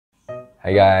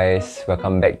Hi guys,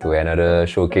 welcome back to another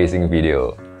showcasing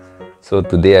video. So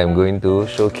today I'm going to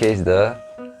showcase the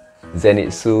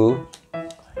Zenitsu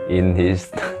in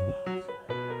his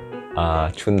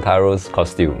Chuntaro's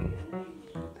costume.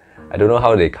 I don't know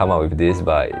how they come up with this,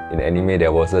 but in anime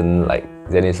there wasn't like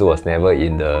Zenitsu was never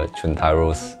in the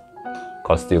Chuntaro's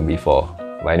costume before.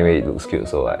 But anyway, it looks cute,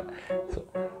 so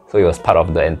it was part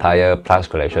of the entire Plush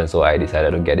collection, so I decided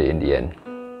to get it in the end.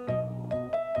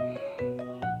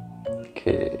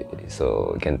 Okay,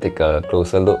 so you can take a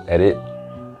closer look at it.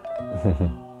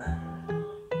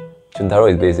 Chuntaro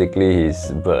is basically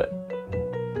his bird.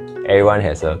 Everyone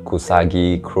has a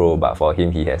Kusagi crow, but for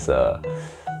him he has a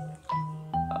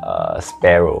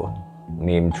sparrow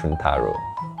named Chuntaro.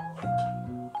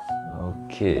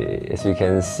 Okay, as you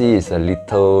can see, it's a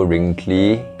little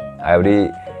wrinkly. I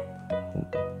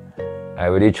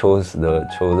already chosen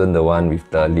the one with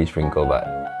the least wrinkle, but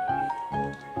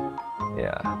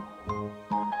yeah.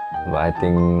 But I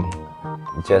think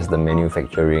just the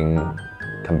manufacturing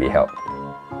can be helped.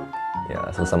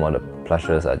 Yeah, so some of the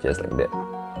plushes are just like that,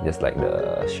 just like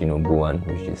the Shinobu one,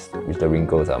 which the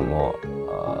wrinkles are more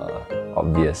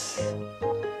obvious.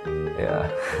 Yeah,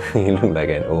 you look like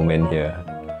an old man here.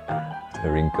 The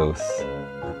wrinkles.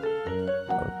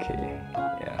 Okay,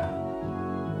 yeah.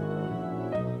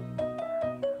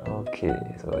 Okay,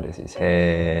 so this is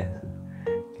hair.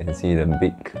 You can see the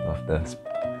beak of the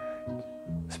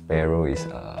sparrow is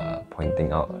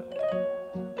pointing out.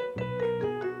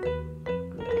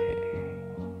 Okay.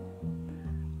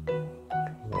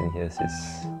 And here's his.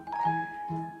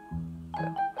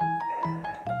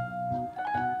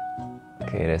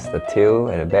 Okay, that's the tail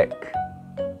at the back.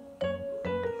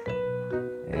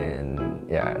 And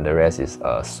yeah, the rest is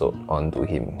sewed onto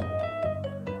him.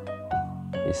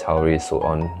 His haori is sewed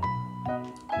on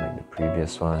like the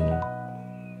previous one.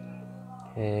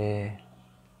 Okay.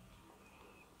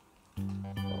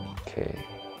 Okay.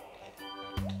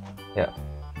 Yeah,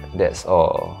 that's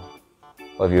all.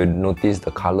 But if you notice,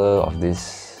 the color of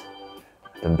this,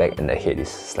 the back and the head is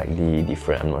slightly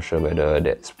different. I'm not sure whether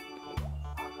that's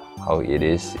how it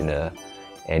is in the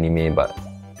anime, but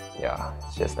yeah,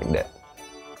 it's just like that.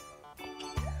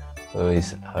 So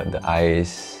it's the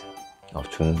eyes of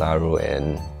Chuntaro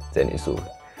and Zenitsu.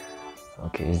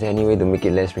 Okay, is there any way to make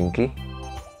it less wrinkly?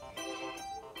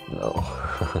 No.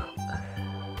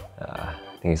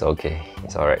 I think it's okay.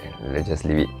 It's alright. Let's just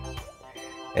leave it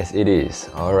as it is.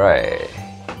 Alright.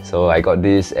 So I got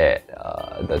this at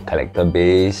the collector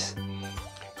base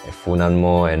at Funan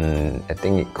Mall, and I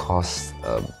think it cost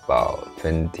about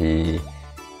 $25.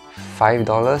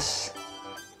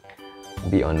 A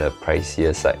bit on the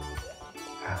pricier side.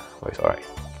 Oh, it's alright.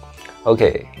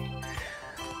 Okay.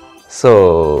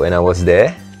 So when I was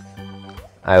there,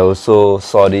 I also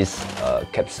saw this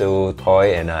capsule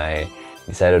toy and I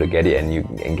decided to get it,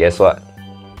 and guess what?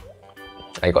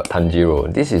 I got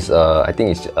Tanjiro. This is I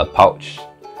think it's a pouch.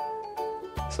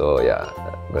 So yeah,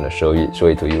 I'm gonna show it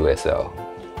to you as well.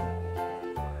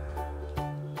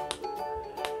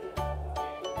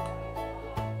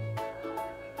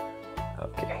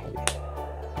 Okay.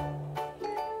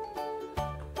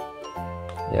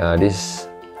 Yeah, this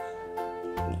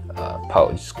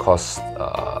pouch cost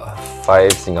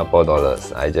 $5 Singapore.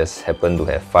 I just happen to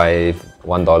have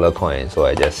 $1 coins, so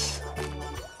I just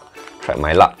tried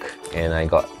my luck and I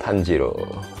got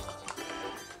Tanjiro.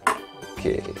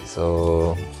 Okay,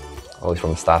 so it's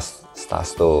from Star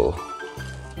Store.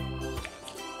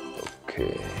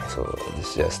 Okay, so this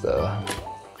is just the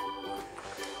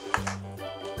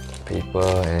paper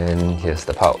and here's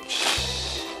the pouch.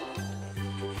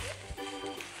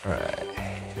 Alright.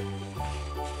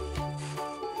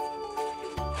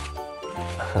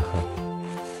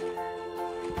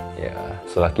 Yeah,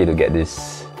 so lucky to get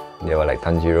this. They were like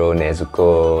Tanjiro,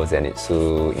 Nezuko,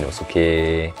 Zenitsu,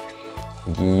 Inosuke,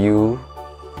 Giyu,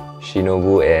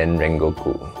 Shinobu, and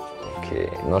Rengoku. Okay,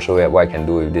 not sure what I can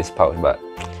do with this pouch, but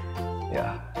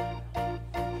yeah.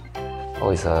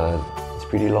 Oh, it's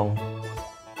pretty long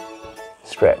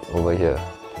strap over here.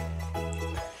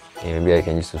 Okay, maybe I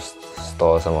can use to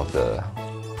store some of the,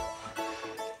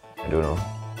 I don't know,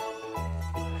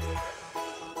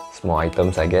 small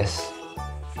items, I guess.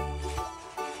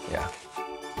 Yeah.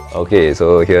 Okay,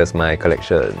 so here's my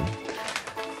collection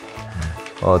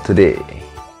for today.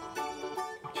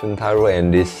 Chuntaro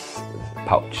and this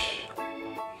pouch.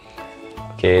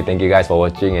 Okay, thank you guys for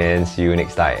watching and see you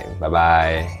next time. Bye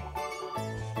bye.